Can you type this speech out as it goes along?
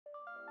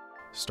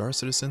Star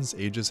Citizen's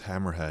Aegis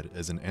Hammerhead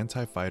is an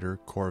anti-fighter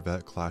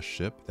corvette-class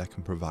ship that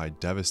can provide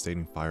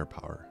devastating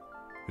firepower.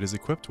 It is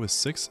equipped with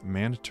 6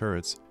 manned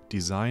turrets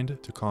designed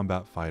to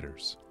combat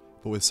fighters.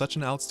 But with such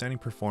an outstanding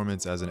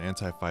performance as an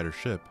anti-fighter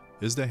ship,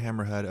 is the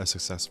Hammerhead a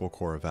successful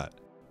corvette?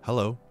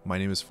 Hello, my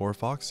name is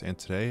Fox, and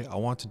today I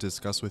want to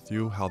discuss with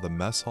you how the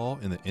mess hall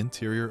in the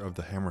interior of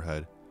the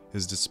Hammerhead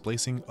is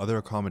displacing other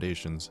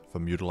accommodations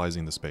from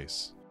utilizing the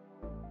space.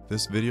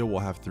 This video will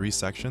have 3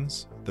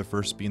 sections, the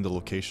first being the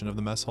location of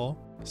the mess hall.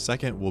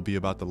 Second will be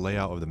about the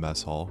layout of the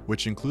mess hall,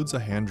 which includes a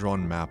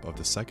hand-drawn map of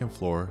the second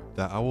floor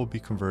that I will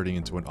be converting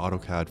into an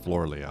AutoCAD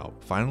floor layout.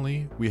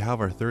 Finally, we have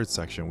our third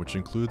section, which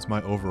includes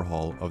my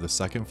overhaul of the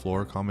second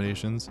floor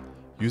accommodations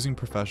using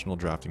professional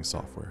drafting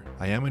software.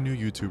 I am a new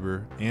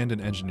YouTuber and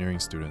an engineering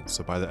student,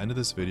 so by the end of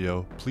this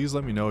video, please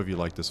let me know if you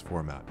like this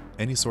format.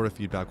 Any sort of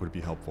feedback would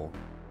be helpful.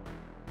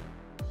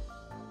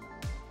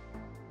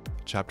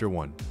 Chapter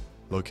 1.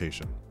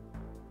 Location.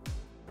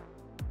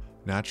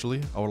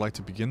 Naturally, I would like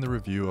to begin the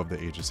review of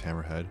the Aegis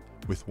Hammerhead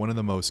with one of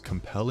the most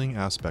compelling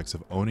aspects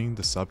of owning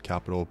the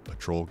subcapital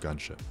patrol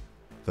gunship,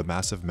 the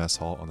massive mess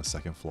hall on the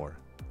second floor.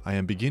 I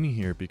am beginning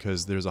here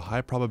because there's a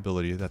high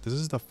probability that this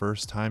is the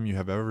first time you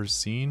have ever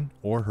seen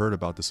or heard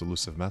about this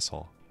elusive mess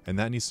hall, and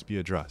that needs to be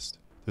addressed.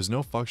 There's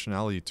no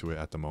functionality to it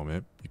at the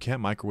moment. You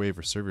can't microwave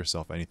or serve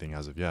yourself anything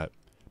as of yet,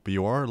 but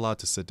you are allowed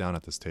to sit down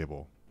at this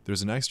table.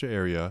 There's an extra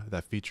area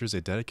that features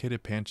a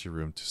dedicated pantry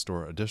room to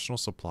store additional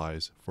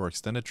supplies for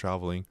extended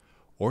traveling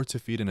or to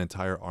feed an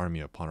entire army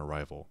upon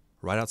arrival.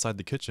 Right outside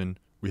the kitchen,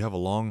 we have a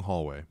long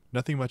hallway.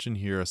 Nothing much in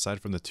here aside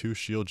from the 2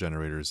 shield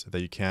generators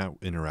that you can't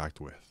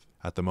interact with.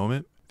 At the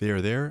moment, they are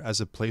there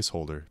as a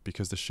placeholder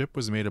because the ship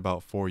was made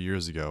about 4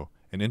 years ago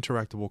and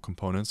interactable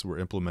components were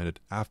implemented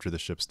after the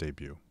ship's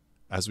debut.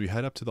 As we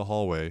head up to the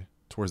hallway,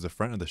 towards the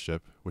front of the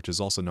ship, which is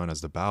also known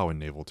as the bow in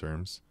naval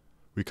terms,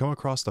 we come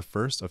across the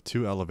first of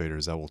 2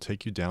 elevators that will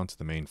take you down to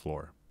the main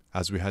floor.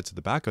 As we head to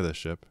the back of the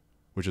ship,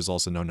 which is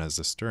also known as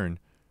the stern,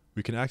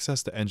 we can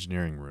access the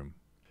engineering room.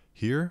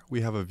 Here,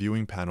 we have a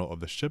viewing panel of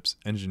the ship's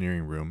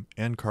engineering room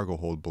and cargo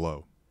hold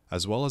below,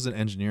 as well as an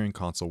engineering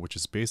console, which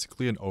is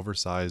basically an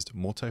oversized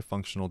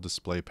multifunctional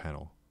display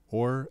panel,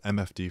 or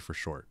MFD for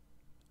short.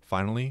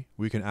 Finally,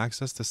 we can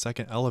access the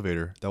second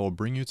elevator that will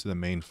bring you to the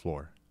main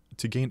floor.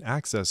 To gain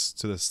access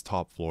to this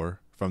top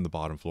floor from the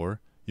bottom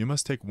floor, you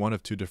must take one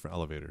of 2 different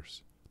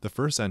elevators. The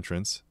first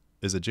entrance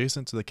is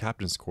adjacent to the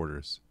captain's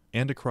quarters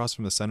and across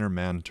from the center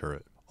man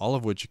turret, all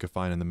of which you can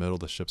find in the middle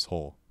of the ship's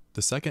hull.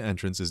 The second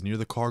entrance is near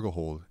the cargo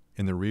hold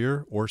in the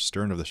rear or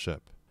stern of the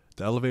ship.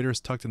 The elevator is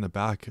tucked in the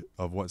back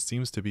of what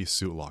seems to be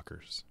suit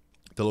lockers.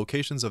 The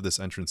locations of these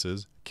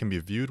entrances can be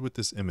viewed with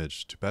this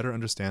image to better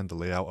understand the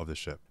layout of the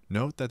ship.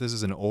 Note that this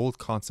is an old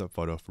concept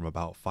photo from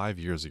about 5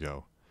 years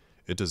ago.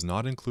 It does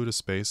not include a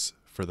space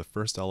for the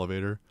first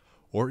elevator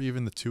or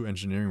even the 2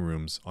 engineering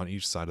rooms on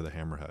each side of the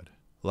Hammerhead,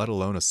 let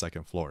alone a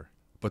second floor.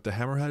 But the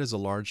Hammerhead is a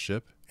large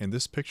ship, and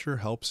this picture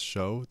helps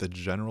show the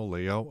general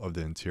layout of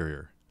the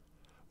interior.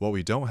 What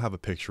we don't have a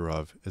picture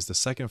of is the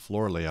second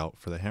floor layout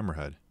for the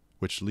Hammerhead,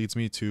 which leads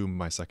me to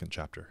my second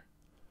chapter.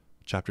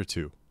 Chapter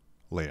 2.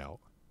 Layout.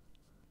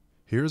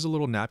 Here's a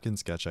little napkin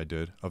sketch I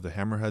did of the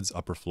Hammerhead's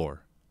upper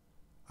floor.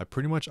 I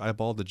pretty much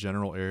eyeballed the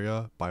general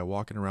area by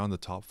walking around the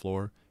top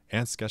floor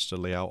and sketched the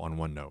layout on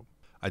OneNote.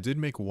 I did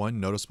make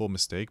one noticeable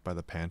mistake by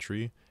the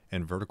pantry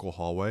and vertical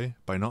hallway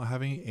by not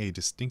having a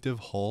distinctive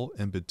hull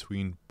in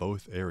between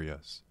both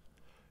areas.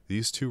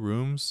 These 2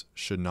 rooms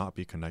should not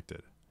be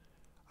connected.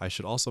 I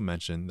should also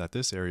mention that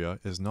this area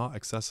is not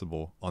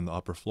accessible on the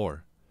upper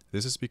floor.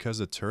 This is because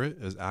the turret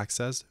is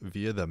accessed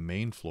via the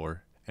main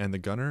floor and the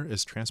gunner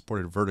is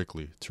transported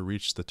vertically to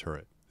reach the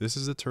turret. This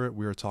is the turret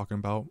we are talking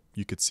about.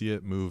 You could see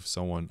it move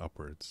someone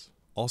upwards.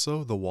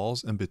 Also, the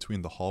walls in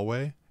between the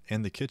hallway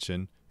and the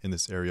kitchen in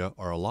this area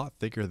are a lot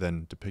thicker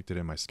than depicted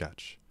in my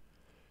sketch.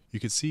 You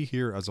can see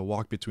here as I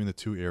walk between the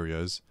 2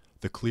 areas,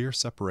 the clear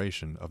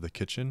separation of the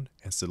kitchen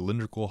and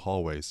cylindrical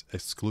hallways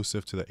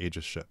exclusive to the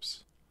Aegis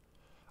ships.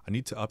 I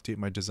need to update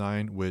my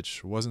design,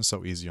 which wasn't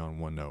so easy on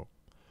OneNote.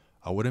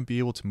 I wouldn't be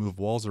able to move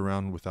walls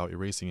around without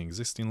erasing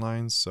existing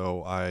lines,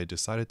 so I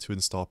decided to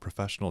install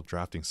professional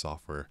drafting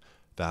software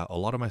that a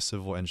lot of my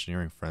civil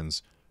engineering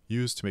friends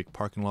use to make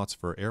parking lots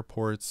for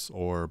airports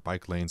or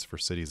bike lanes for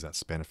cities that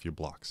span a few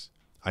blocks.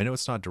 I know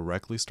it's not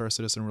directly Star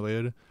Citizen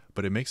related,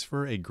 but it makes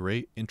for a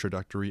great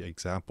introductory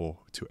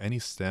example to any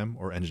STEM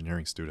or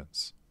engineering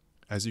students.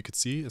 As you can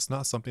see, it's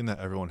not something that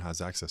everyone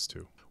has access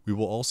to. We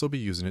will also be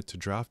using it to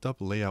draft up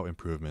layout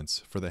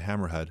improvements for the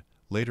Hammerhead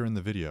later in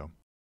the video.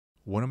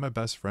 One of my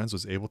best friends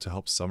was able to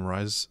help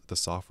summarize the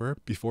software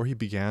before he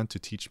began to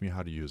teach me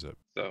how to use it.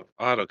 So,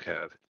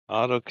 AutoCAD.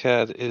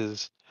 AutoCAD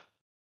is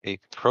a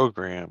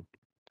program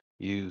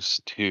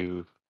used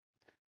to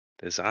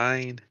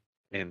design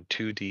in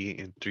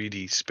 2D and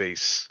 3D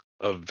space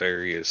of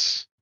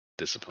various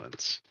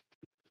disciplines.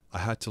 I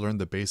had to learn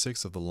the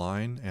basics of the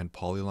line and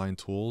polyline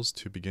tools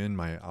to begin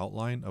my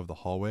outline of the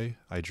hallway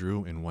I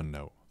drew in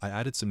OneNote. I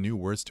added some new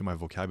words to my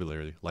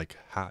vocabulary, like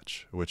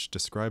hatch, which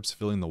describes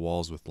filling the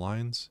walls with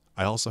lines.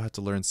 I also had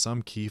to learn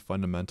some key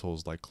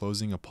fundamentals like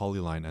closing a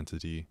polyline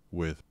entity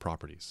with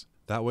properties.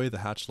 That way the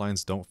hatch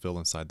lines don't fill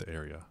inside the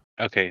area.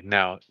 Okay,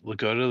 now we'll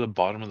go to the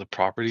bottom of the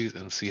properties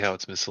and see how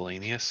it's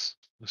miscellaneous.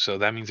 So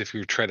that means if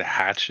you try to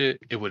hatch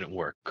it, it wouldn't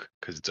work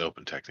because it's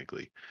open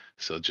technically.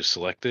 So just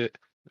select it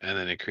and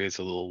then it creates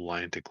a little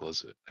line to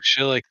close it.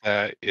 Shit like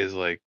that is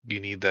like you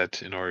need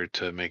that in order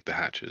to make the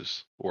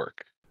hatches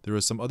work. There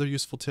was some other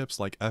useful tips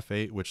like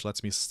F8, which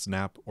lets me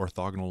snap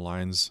orthogonal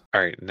lines.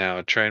 All right,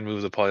 now try and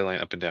move the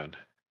polyline up and down.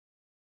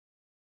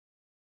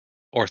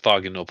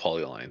 Orthogonal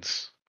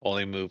polylines.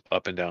 Only move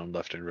up and down,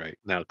 left and right.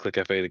 Now click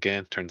F8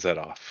 again, turns that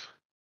off.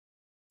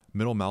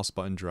 Middle mouse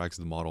button drags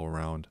the model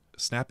around.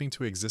 Snapping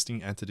to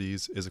existing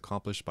entities is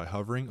accomplished by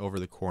hovering over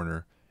the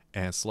corner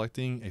and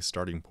selecting a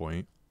starting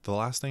point. The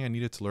last thing I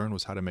needed to learn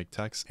was how to make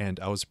text, and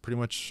I was pretty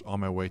much on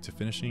my way to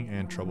finishing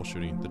and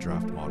troubleshooting the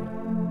draft model.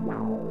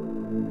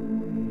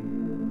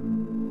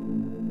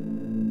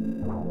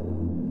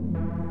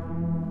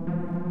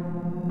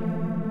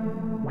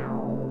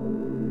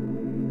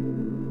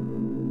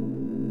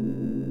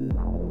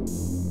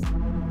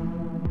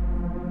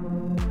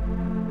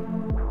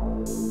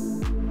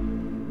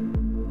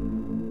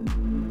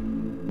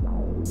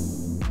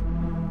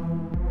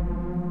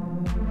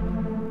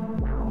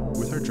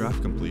 With our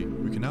draft complete,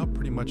 we can now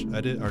pretty much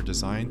edit our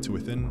design to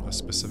within a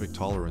specific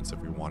tolerance if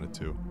we wanted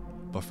to.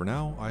 But for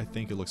now, I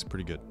think it looks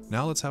pretty good.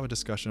 Now let's have a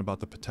discussion about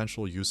the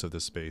potential use of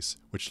this space,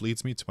 which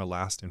leads me to my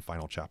last and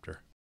final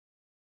chapter.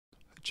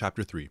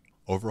 Chapter 3.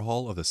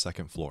 Overhaul of the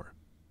second floor.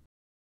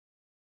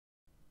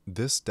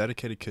 This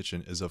dedicated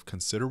kitchen is of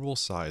considerable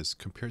size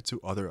compared to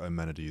other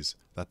amenities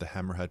that the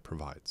Hammerhead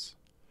provides,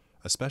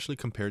 especially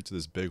compared to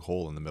this big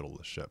hole in the middle of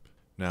the ship.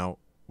 Now,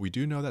 we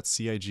do know that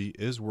CIG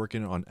is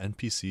working on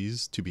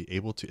NPCs to be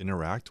able to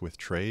interact with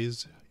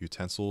trays,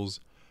 utensils,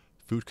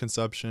 food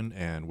consumption,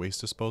 and waste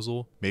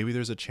disposal. Maybe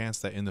there's a chance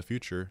that in the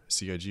future,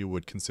 CIG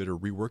would consider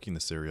reworking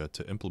this area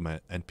to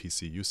implement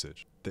NPC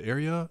usage. The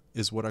area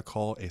is what I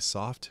call a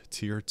soft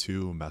Tier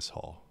 2 mess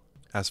hall.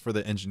 As for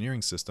the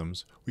engineering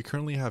systems, we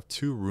currently have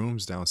 2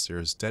 rooms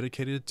downstairs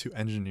dedicated to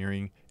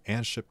engineering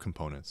and ship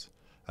components,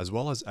 as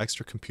well as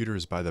extra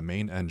computers by the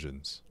main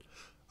engines.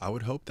 I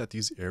would hope that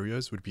these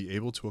areas would be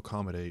able to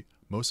accommodate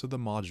most of the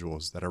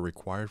modules that are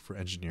required for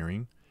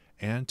engineering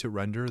and to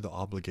render the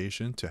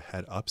obligation to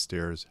head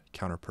upstairs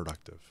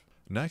counterproductive.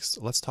 Next,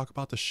 let's talk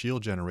about the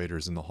shield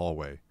generators in the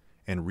hallway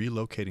and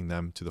relocating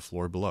them to the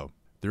floor below.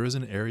 There is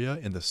an area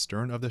in the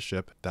stern of the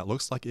ship that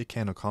looks like it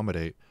can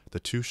accommodate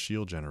the 2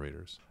 shield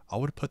generators. I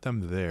would put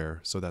them there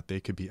so that they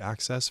could be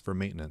accessed for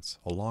maintenance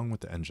along with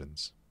the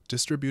engines.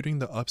 Distributing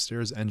the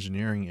upstairs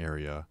engineering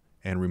area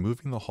and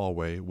removing the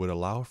hallway would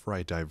allow for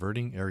a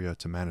diverting area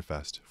to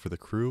manifest for the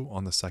crew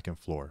on the second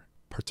floor,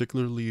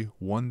 particularly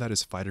one that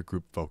is fighter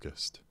group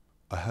focused.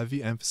 A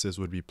heavy emphasis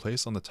would be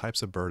placed on the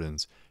types of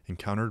burdens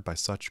encountered by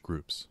such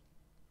groups.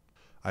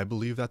 I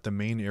believe that the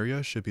main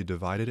area should be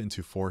divided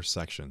into 4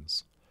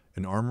 sections: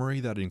 an armory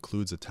that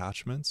includes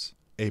attachments,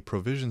 a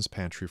provisions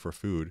pantry for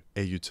food,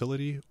 a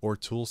utility or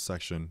tools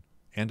section,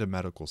 and a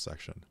medical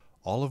section,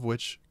 all of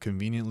which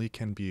conveniently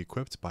can be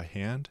equipped by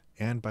hand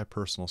and by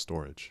personal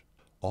storage.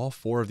 All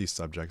 4 of these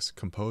subjects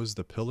compose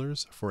the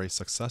pillars for a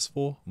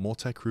successful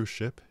multi-crew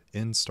ship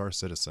in Star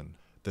Citizen.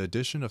 The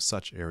addition of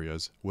such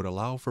areas would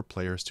allow for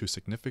players to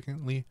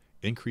significantly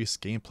increase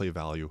gameplay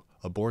value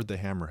aboard the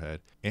Hammerhead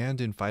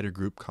and in fighter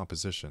group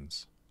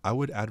compositions. I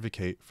would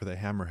advocate for the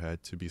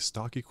Hammerhead to be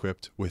stock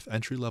equipped with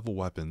entry-level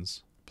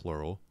weapons,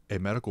 plural, a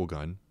medical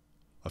gun,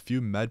 a few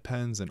med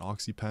pens and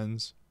oxy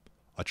pens,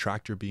 a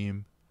tractor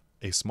beam,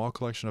 a small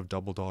collection of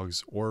double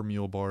dogs or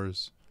mule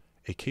bars,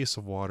 a case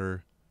of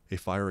water, a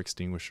fire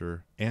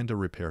extinguisher, and a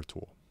repair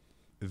tool.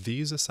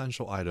 These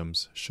essential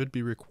items should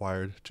be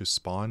required to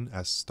spawn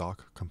as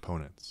stock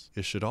components.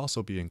 It should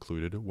also be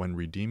included when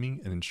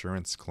redeeming an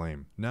insurance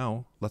claim.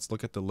 Now, let's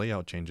look at the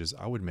layout changes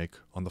I would make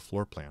on the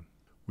floor plan.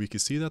 We can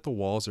see that the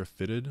walls are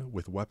fitted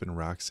with weapon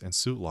racks and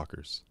suit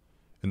lockers.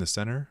 In the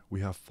center,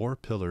 we have 4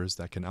 pillars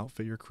that can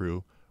outfit your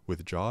crew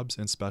with jobs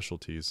and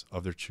specialties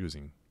of their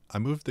choosing. I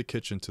moved the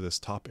kitchen to this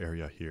top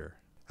area here.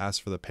 As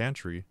for the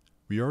pantry,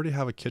 we already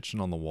have a kitchen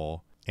on the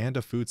wall and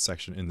a food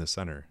section in the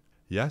center.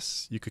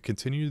 Yes, you could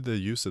continue the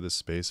use of this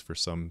space for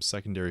some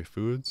secondary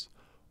foods,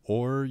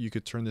 or you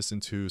could turn this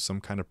into some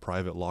kind of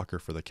private locker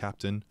for the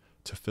captain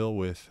to fill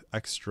with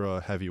extra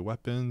heavy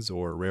weapons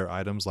or rare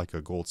items like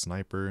a gold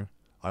sniper.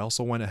 I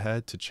also went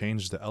ahead to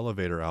change the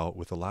elevator out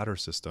with a ladder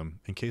system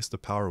in case the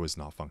power was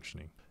not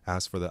functioning.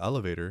 As for the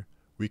elevator,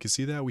 we can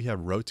see that we have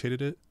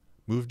rotated it,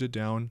 moved it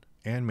down,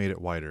 and made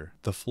it wider.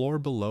 The floor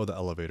below the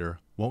elevator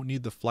won't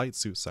need the flight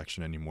suit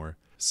section anymore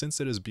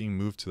since it is being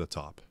moved to the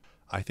top.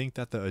 I think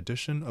that the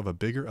addition of a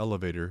bigger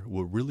elevator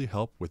will really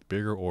help with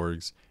bigger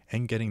orgs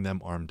and getting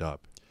them armed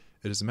up.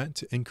 It is meant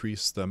to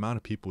increase the amount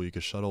of people you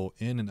can shuttle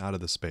in and out of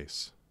the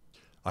space.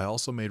 I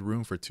also made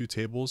room for 2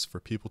 tables for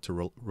people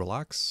to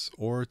relax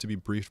or to be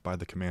briefed by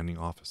the commanding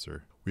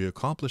officer. We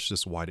accomplished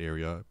this wide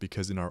area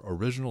because in our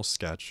original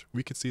sketch,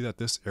 we could see that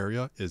this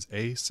area is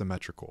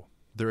asymmetrical.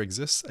 There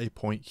exists a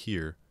point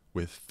here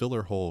with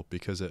filler hole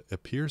because it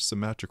appears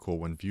symmetrical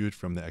when viewed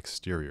from the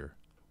exterior.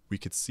 We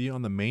could see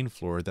on the main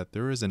floor that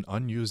there is an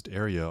unused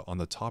area on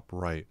the top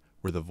right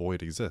where the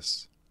void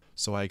exists.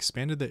 So I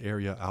expanded the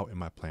area out in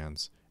my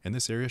plans, and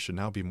this area should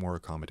now be more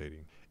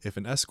accommodating. If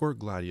an escort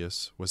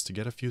gladius was to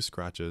get a few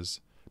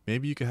scratches,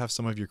 maybe you could have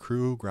some of your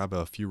crew grab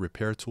a few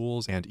repair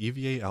tools and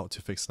EVA out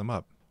to fix them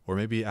up, or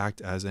maybe act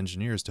as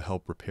engineers to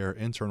help repair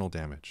internal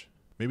damage.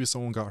 Maybe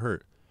someone got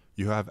hurt.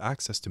 You have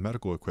access to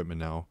medical equipment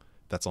now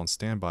that's on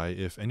standby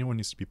if anyone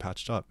needs to be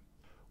patched up.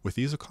 With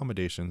these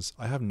accommodations,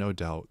 I have no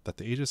doubt that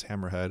the Aegis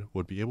Hammerhead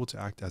would be able to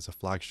act as a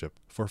flagship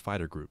for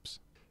fighter groups.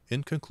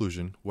 In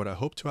conclusion, what I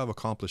hope to have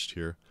accomplished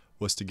here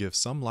was to give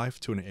some life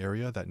to an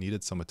area that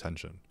needed some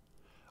attention.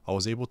 I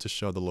was able to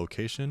show the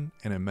location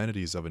and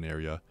amenities of an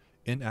area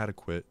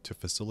inadequate to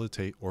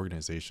facilitate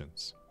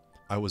organizations.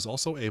 I was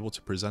also able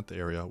to present the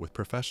area with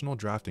professional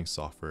drafting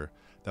software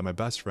that my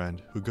best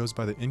friend, who goes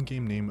by the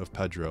in-game name of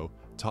Pedro,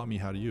 taught me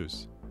how to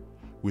use.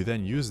 We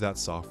then used that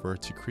software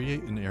to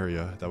create an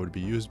area that would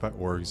be used by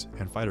orgs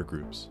and fighter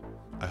groups.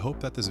 I hope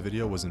that this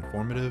video was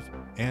informative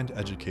and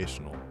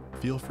educational.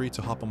 Feel free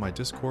to hop on my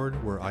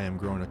Discord where I am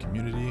growing a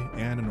community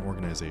and an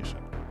organization.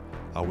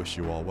 I wish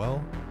you all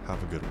well,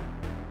 have a good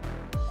one.